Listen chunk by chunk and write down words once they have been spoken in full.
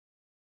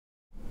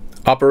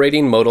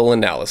Operating modal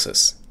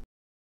analysis.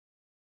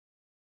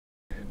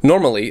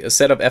 Normally, a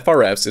set of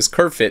FRFs is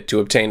curve fit to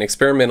obtain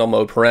experimental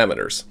mode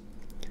parameters.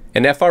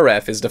 An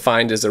FRF is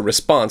defined as a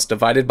response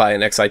divided by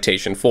an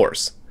excitation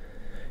force.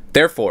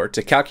 Therefore,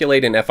 to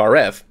calculate an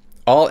FRF,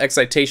 all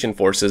excitation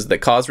forces that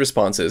cause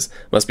responses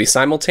must be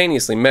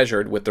simultaneously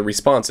measured with the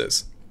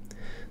responses.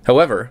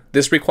 However,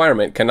 this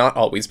requirement cannot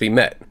always be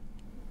met.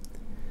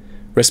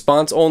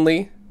 Response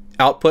only,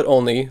 output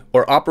only,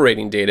 or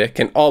operating data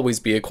can always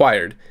be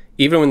acquired,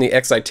 even when the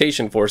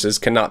excitation forces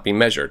cannot be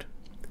measured.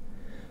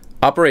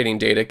 Operating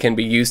data can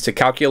be used to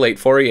calculate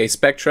Fourier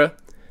spectra,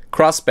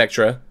 cross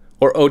spectra,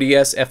 or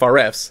ODS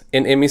FRFs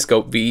in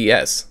Emiscope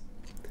VES.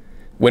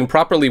 When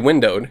properly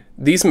windowed,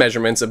 these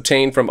measurements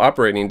obtained from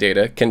operating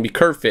data can be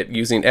curve fit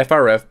using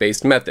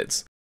FRF-based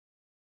methods.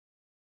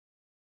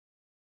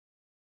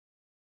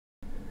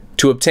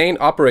 To obtain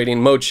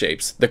operating mode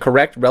shapes, the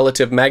correct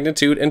relative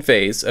magnitude and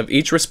phase of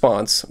each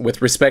response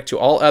with respect to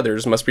all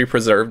others must be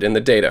preserved in the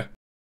data.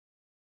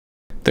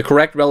 The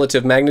correct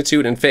relative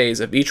magnitude and phase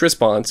of each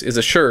response is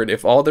assured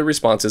if all the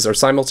responses are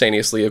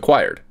simultaneously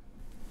acquired.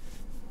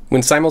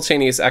 When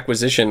simultaneous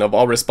acquisition of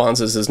all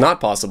responses is not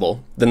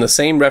possible, then the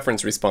same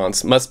reference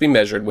response must be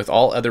measured with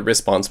all other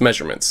response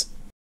measurements.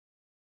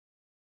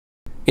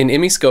 In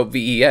Emiscope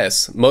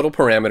VES, modal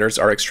parameters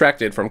are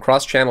extracted from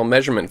cross-channel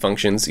measurement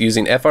functions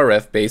using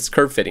FRF-based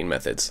curve-fitting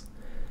methods.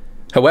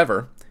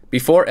 However,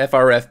 before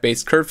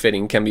FRF-based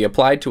curve-fitting can be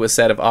applied to a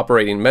set of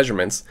operating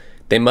measurements,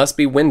 they must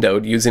be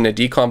windowed using a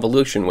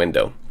deconvolution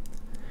window.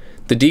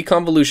 The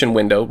deconvolution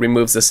window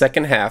removes the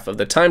second half of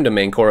the time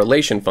domain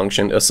correlation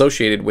function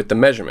associated with the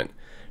measurement,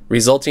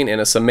 resulting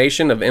in a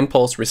summation of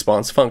impulse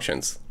response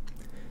functions.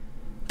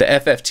 The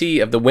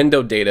FFT of the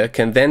windowed data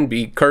can then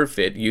be curve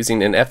fit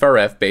using an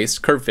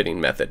FRF-based curve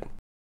fitting method.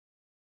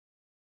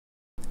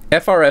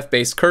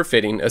 FRF-based curve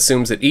fitting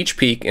assumes that each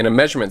peak in a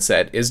measurement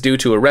set is due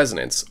to a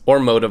resonance, or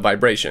mode of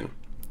vibration.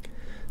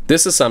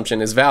 This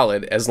assumption is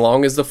valid as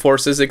long as the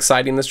forces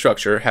exciting the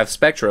structure have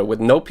spectra with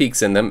no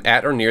peaks in them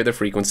at or near the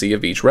frequency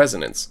of each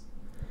resonance.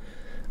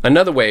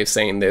 Another way of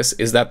saying this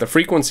is that the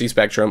frequency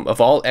spectrum of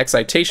all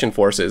excitation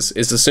forces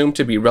is assumed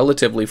to be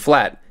relatively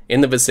flat in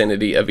the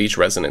vicinity of each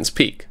resonance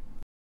peak.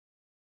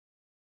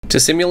 To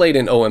simulate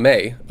an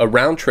OMA, a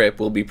round trip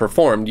will be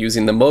performed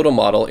using the modal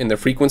model in the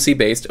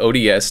frequency-based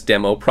ODS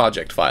demo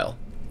project file.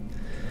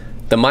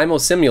 The MIMO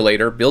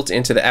simulator built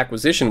into the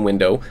acquisition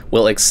window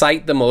will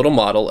excite the modal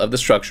model of the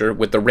structure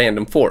with the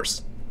random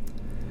force.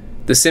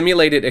 The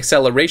simulated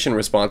acceleration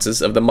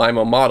responses of the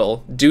MIMO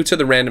model due to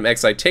the random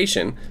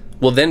excitation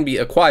will then be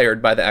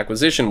acquired by the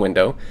acquisition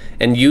window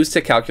and used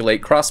to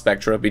calculate cross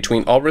spectra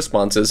between all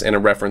responses in a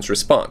reference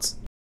response.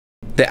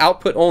 The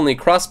output-only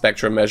cross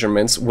spectra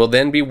measurements will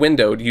then be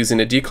windowed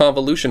using a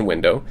deconvolution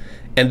window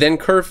and then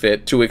curve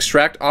fit to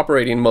extract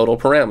operating modal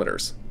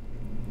parameters.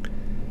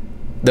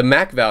 The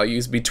MAC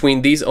values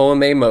between these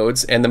OMA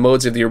modes and the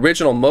modes of the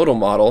original modal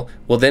model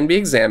will then be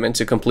examined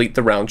to complete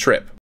the round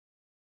trip.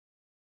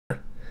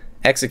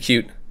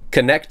 Execute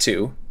Connect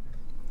to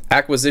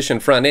Acquisition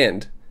Front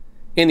End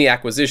in the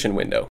acquisition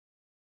window.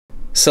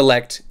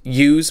 Select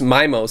Use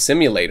MIMO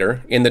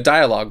Simulator in the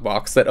dialog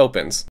box that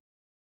opens.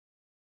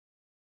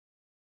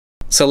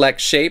 Select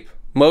Shape,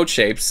 Mode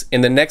Shapes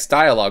in the next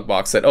dialog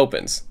box that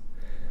opens.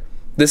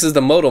 This is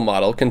the modal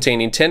model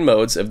containing 10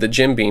 modes of the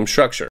Jim Beam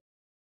structure.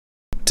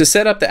 To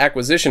set up the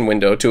acquisition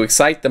window to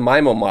excite the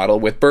MIMO model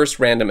with burst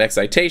random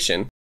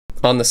excitation,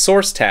 on the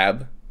Source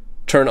tab,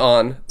 turn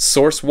on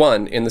Source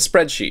 1 in the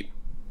spreadsheet.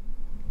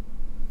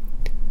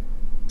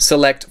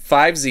 Select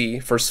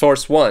 5Z for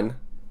Source 1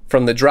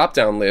 from the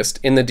drop-down list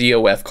in the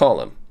DOF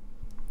column.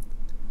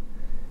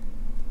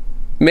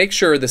 Make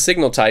sure the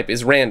signal type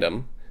is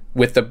random,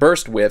 with the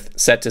burst width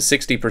set to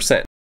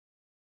 60%.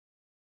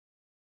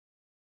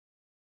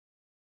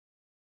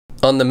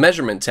 On the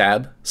Measurement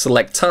tab,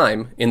 select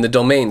Time in the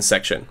Domain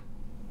section.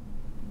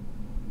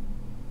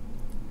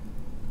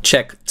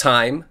 Check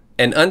Time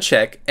and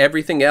uncheck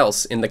everything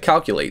else in the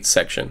Calculate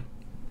section.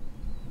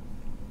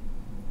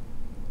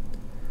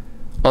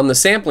 On the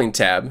Sampling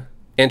tab,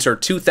 enter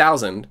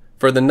 2000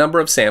 for the number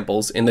of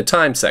samples in the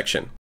Time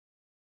section.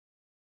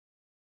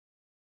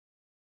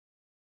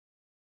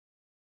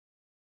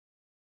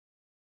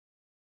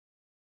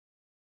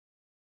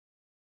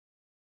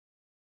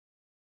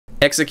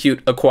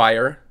 Execute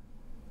Acquire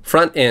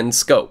Front End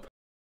Scope.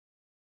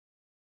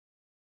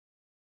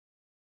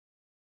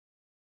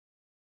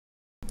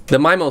 The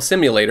MIMO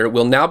simulator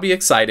will now be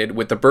excited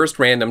with the burst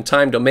random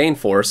time domain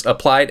force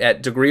applied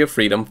at degree of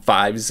freedom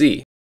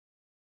 5Z.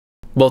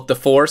 Both the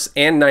force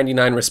and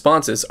 99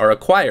 responses are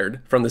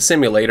acquired from the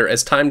simulator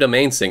as time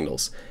domain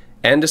signals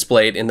and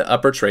displayed in the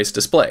upper trace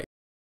display.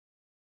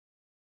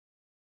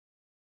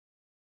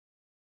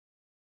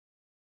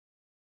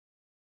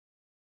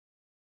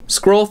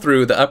 Scroll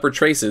through the upper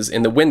traces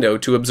in the window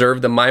to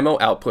observe the MIMO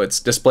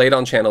outputs displayed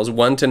on channels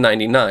 1 to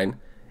 99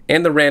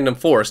 and the random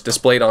force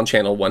displayed on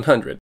channel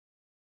 100.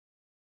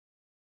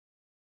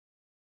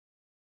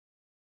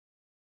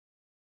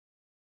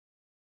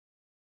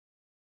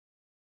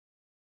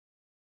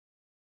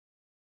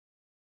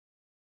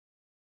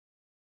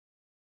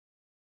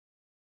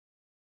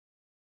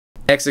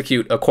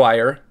 Execute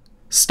Acquire,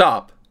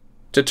 Stop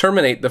to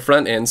terminate the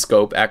front-end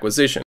scope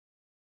acquisition.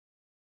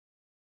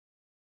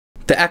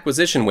 The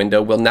acquisition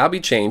window will now be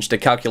changed to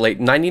calculate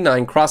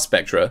 99 cross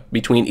spectra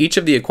between each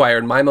of the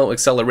acquired MIMO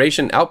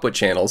acceleration output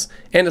channels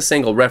and a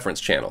single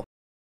reference channel.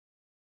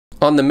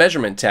 On the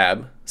Measurement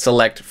tab,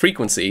 select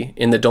Frequency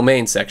in the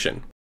Domain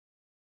section.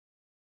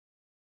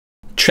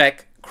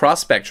 Check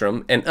Cross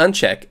Spectrum and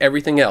uncheck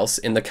everything else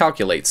in the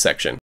Calculate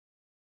section.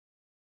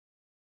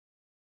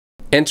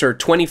 Enter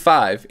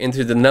 25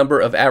 into the Number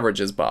of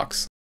Averages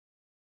box.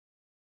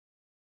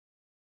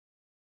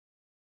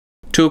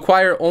 To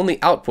acquire only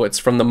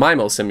outputs from the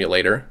MIMO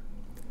simulator,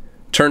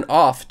 turn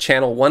off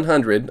Channel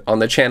 100 on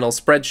the channel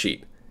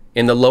spreadsheet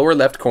in the lower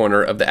left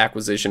corner of the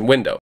acquisition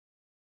window.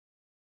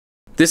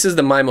 This is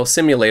the MIMO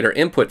simulator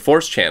input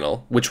force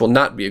channel, which will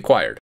not be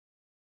acquired.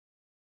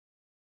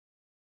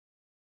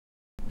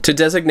 To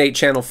designate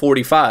channel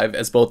 45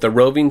 as both a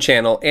roving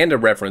channel and a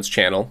reference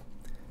channel,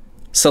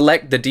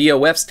 select the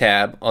DOFs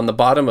tab on the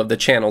bottom of the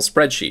channel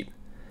spreadsheet,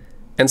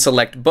 and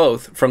select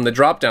both from the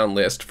drop-down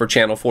list for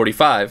channel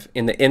 45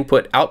 in the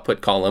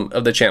Input-Output column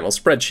of the channel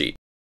spreadsheet.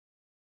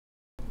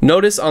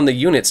 Notice on the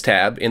Units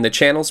tab in the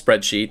channel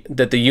spreadsheet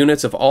that the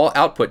units of all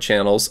output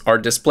channels are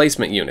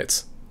displacement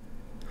units.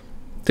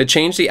 To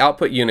change the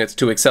output units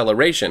to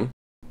acceleration,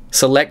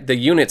 select the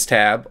Units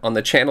tab on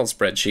the channel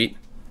spreadsheet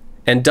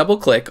and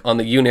double-click on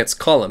the Units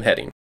column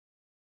heading.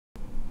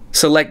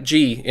 Select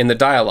G in the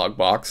dialog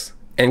box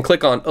and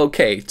click on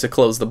OK to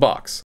close the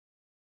box.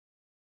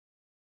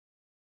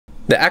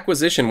 The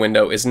acquisition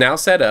window is now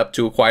set up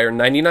to acquire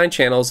 99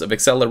 channels of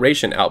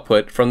acceleration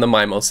output from the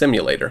MIMO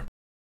simulator.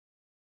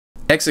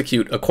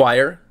 Execute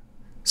Acquire,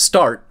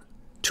 Start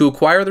to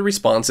acquire the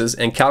responses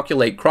and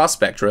calculate cross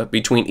spectra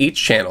between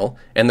each channel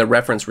and the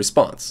reference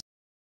response.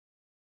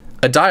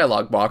 A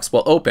dialog box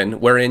will open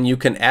wherein you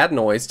can add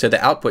noise to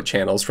the output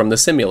channels from the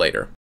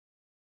simulator.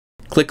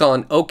 Click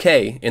on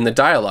OK in the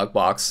dialog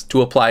box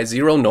to apply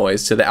zero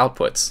noise to the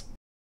outputs.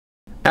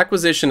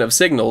 Acquisition of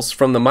signals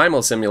from the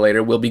MIMO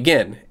simulator will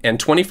begin, and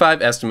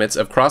 25 estimates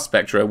of cross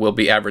spectra will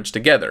be averaged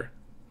together.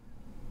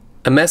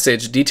 A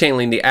message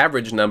detailing the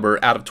average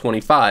number out of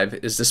 25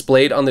 is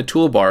displayed on the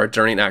toolbar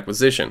during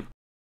acquisition.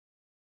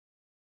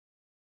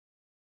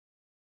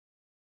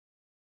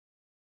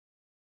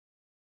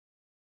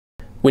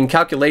 When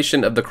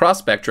calculation of the cross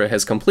spectra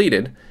has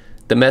completed,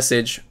 the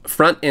message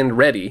 "Front End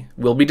Ready"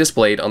 will be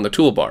displayed on the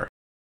toolbar.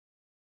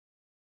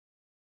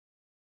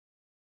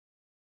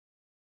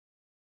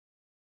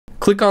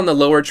 Click on the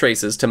lower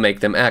traces to make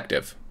them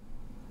active.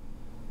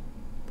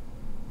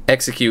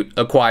 Execute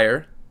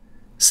Acquire,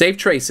 Save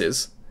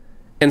Traces,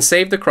 and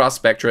save the cross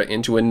spectra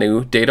into a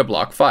new data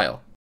block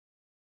file.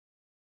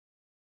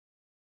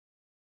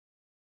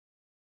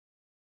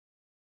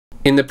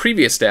 In the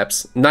previous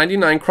steps,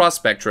 99 cross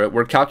spectra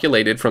were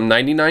calculated from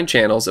 99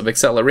 channels of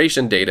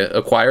acceleration data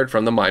acquired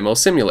from the MIMO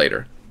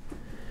simulator.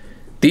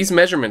 These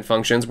measurement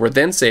functions were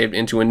then saved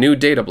into a new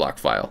data block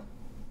file.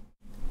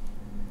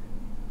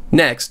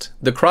 Next,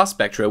 the cross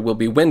spectra will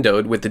be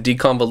windowed with the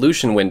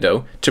deconvolution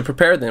window to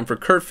prepare them for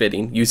curve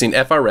fitting using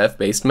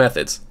FRF-based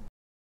methods.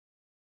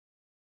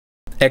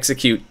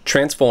 Execute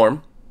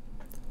Transform,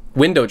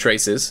 Window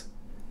Traces,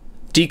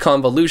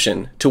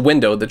 Deconvolution to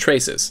window the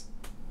traces.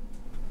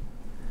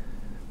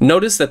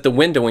 Notice that the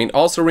windowing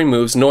also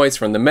removes noise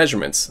from the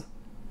measurements.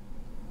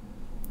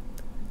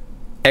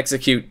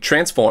 Execute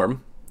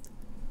Transform,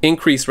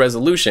 Increase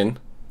Resolution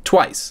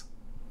twice.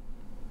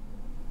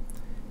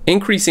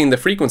 Increasing the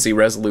frequency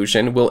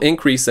resolution will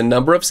increase the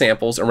number of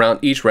samples around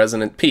each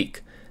resonant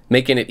peak,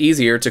 making it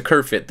easier to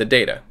curve fit the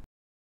data.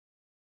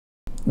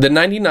 The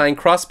 99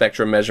 cross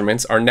spectrum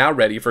measurements are now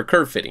ready for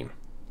curve fitting.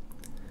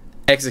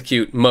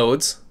 Execute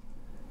Modes,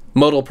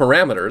 Modal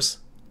Parameters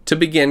to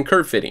begin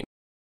curve fitting.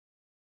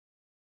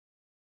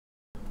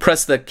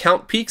 Press the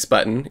Count Peaks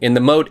button in the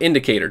Mode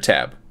Indicator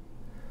tab.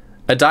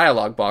 A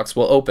dialog box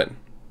will open.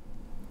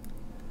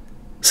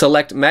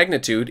 Select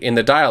Magnitude in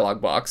the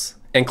dialog box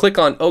and click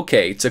on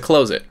OK to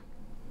close it.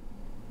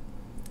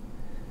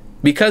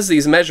 Because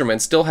these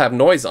measurements still have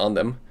noise on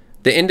them,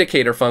 the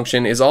indicator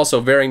function is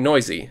also very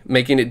noisy,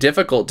 making it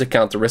difficult to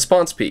count the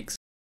response peaks.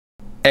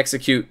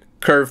 Execute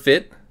Curve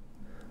Fit,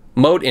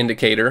 Mode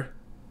Indicator,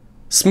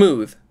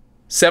 Smooth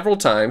several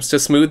times to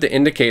smooth the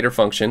indicator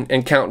function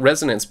and count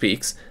resonance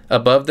peaks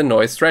above the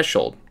noise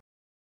threshold.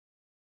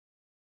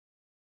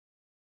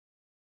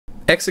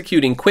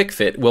 Executing Quick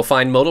Fit will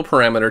find modal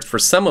parameters for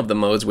some of the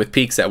modes with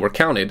peaks that were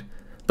counted,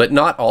 but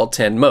not all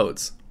 10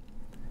 modes.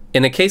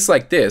 In a case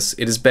like this,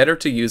 it is better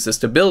to use the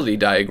stability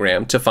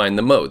diagram to find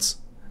the modes.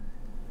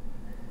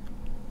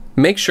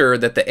 Make sure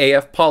that the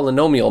AF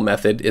polynomial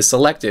method is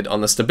selected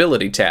on the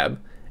Stability tab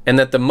and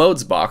that the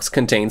Modes box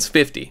contains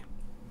 50.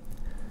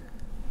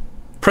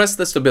 Press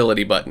the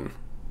Stability button.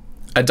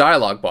 A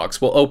dialog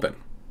box will open.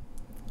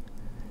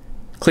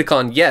 Click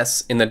on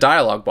Yes in the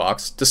dialog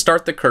box to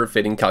start the curve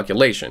fitting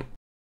calculation.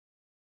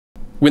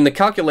 When the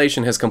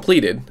calculation has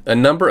completed, a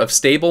number of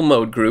stable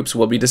mode groups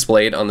will be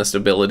displayed on the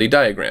stability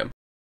diagram.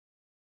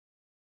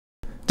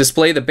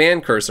 Display the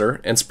band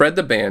cursor and spread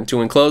the band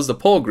to enclose the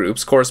pole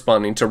groups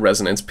corresponding to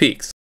resonance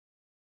peaks.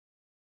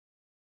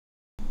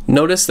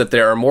 Notice that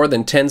there are more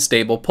than 10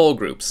 stable pole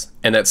groups,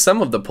 and that some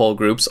of the pole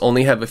groups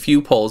only have a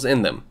few poles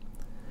in them.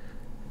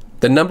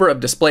 The number of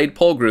displayed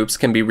pole groups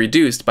can be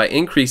reduced by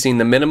increasing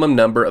the minimum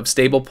number of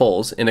stable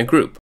poles in a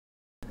group.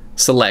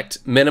 Select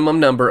Minimum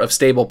Number of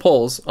Stable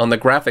Poles on the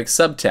Graphics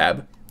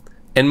sub-tab,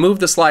 and move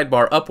the slide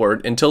bar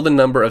upward until the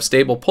number of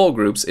stable pole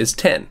groups is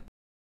 10.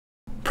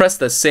 Press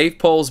the Save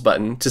Poles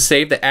button to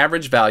save the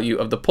average value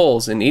of the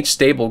poles in each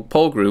stable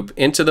pole group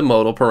into the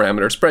modal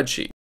parameter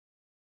spreadsheet.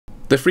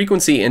 The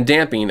frequency and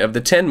damping of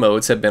the 10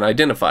 modes have been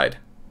identified.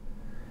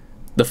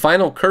 The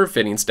final curve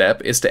fitting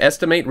step is to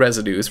estimate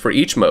residues for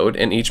each mode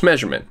and each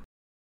measurement.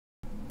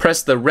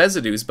 Press the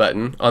Residues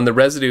button on the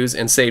Residues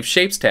and Save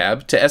Shapes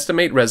tab to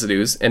estimate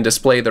residues and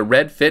display the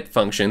red fit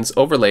functions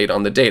overlaid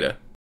on the data.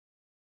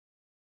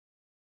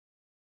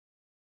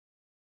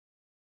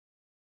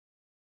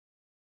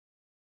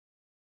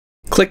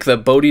 Click the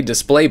Bode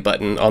Display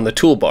button on the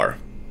toolbar.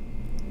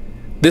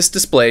 This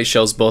display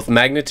shows both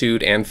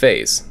magnitude and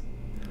phase.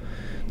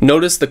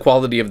 Notice the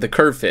quality of the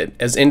curve fit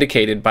as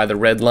indicated by the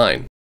red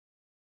line.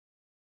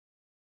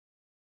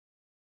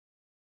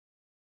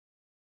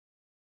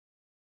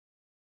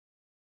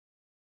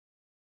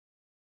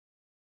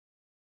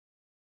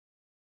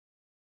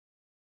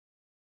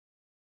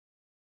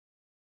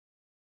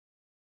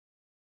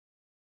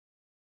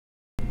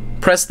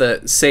 Press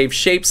the Save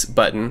Shapes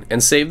button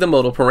and save the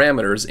modal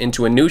parameters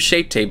into a new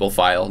shape table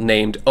file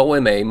named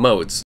OMA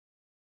Modes.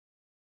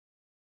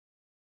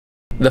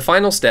 The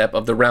final step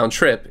of the round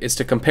trip is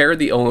to compare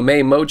the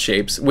OMA mode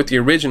shapes with the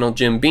original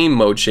Jim Beam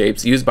mode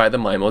shapes used by the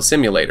MIMO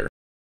simulator.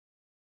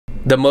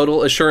 The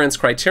Modal Assurance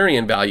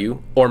Criterion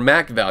value, or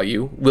MAC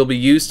value, will be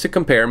used to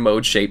compare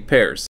mode shape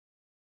pairs.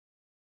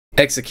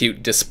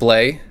 Execute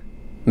Display,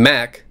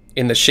 MAC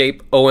in the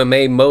Shape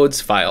OMA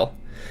Modes file,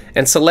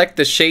 and select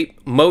the Shape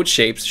Mode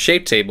Shapes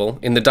shape table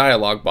in the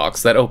dialog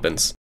box that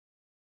opens.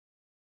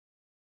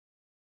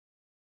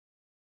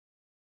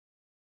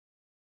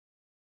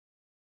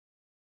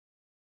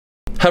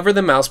 Hover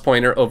the mouse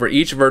pointer over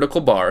each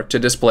vertical bar to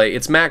display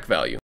its MAC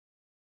value.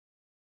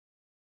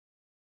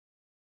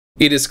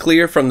 It is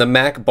clear from the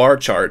MAC bar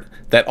chart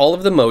that all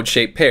of the mode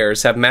shape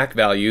pairs have MAC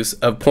values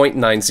of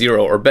 0.90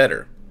 or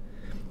better.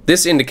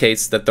 This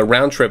indicates that the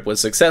round trip was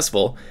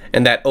successful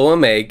and that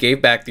OMA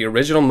gave back the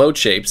original mode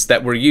shapes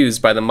that were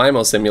used by the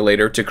MIMO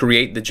simulator to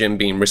create the Jim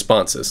Beam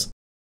responses.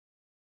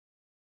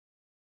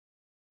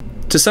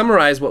 To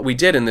summarize what we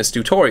did in this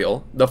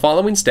tutorial, the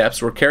following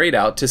steps were carried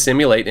out to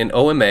simulate an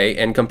OMA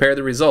and compare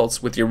the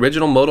results with the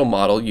original modal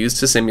model used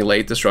to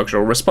simulate the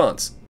structural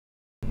response.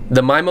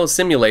 The MIMO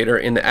simulator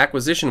in the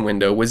acquisition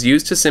window was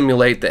used to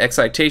simulate the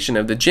excitation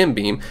of the Jim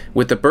Beam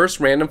with the burst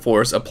random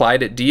force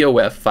applied at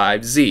DOF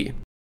 5Z.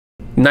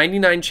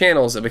 99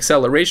 channels of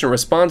acceleration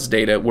response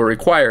data were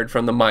required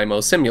from the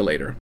MIMO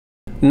simulator.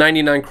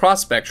 99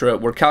 cross spectra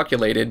were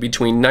calculated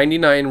between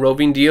 99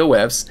 roving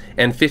DOFs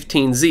and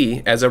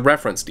 15Z as a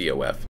reference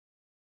DOF.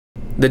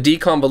 The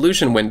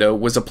deconvolution window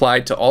was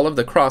applied to all of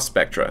the cross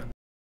spectra.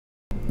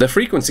 The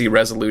frequency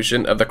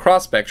resolution of the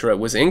cross spectra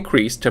was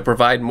increased to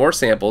provide more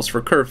samples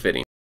for curve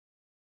fitting.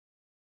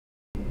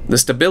 The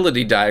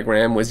stability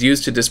diagram was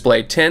used to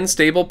display 10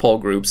 stable pole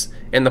groups,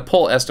 and the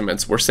pole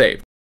estimates were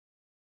saved.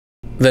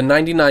 The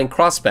 99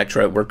 cross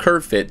spectra were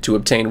curve fit to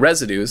obtain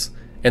residues,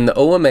 and the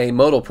OMA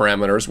modal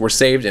parameters were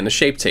saved in a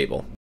shape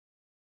table.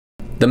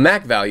 The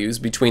MAC values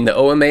between the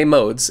OMA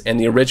modes and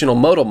the original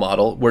modal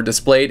model were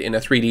displayed in a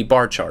 3D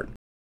bar chart.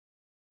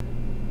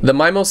 The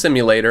MIMO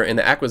simulator in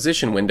the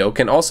acquisition window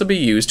can also be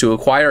used to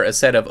acquire a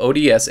set of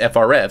ODS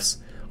FRFs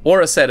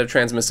or a set of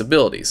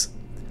transmissibilities.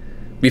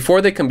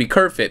 Before they can be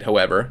curve fit,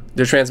 however,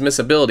 their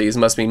transmissibilities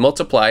must be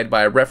multiplied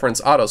by a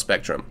reference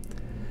autospectrum.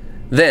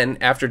 Then,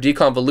 after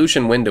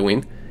deconvolution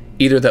windowing,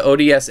 either the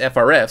ODS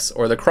FRFs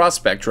or the cross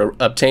spectra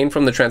obtained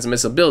from the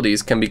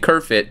transmissibilities can be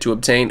curve fit to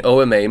obtain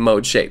OMA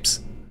mode shapes.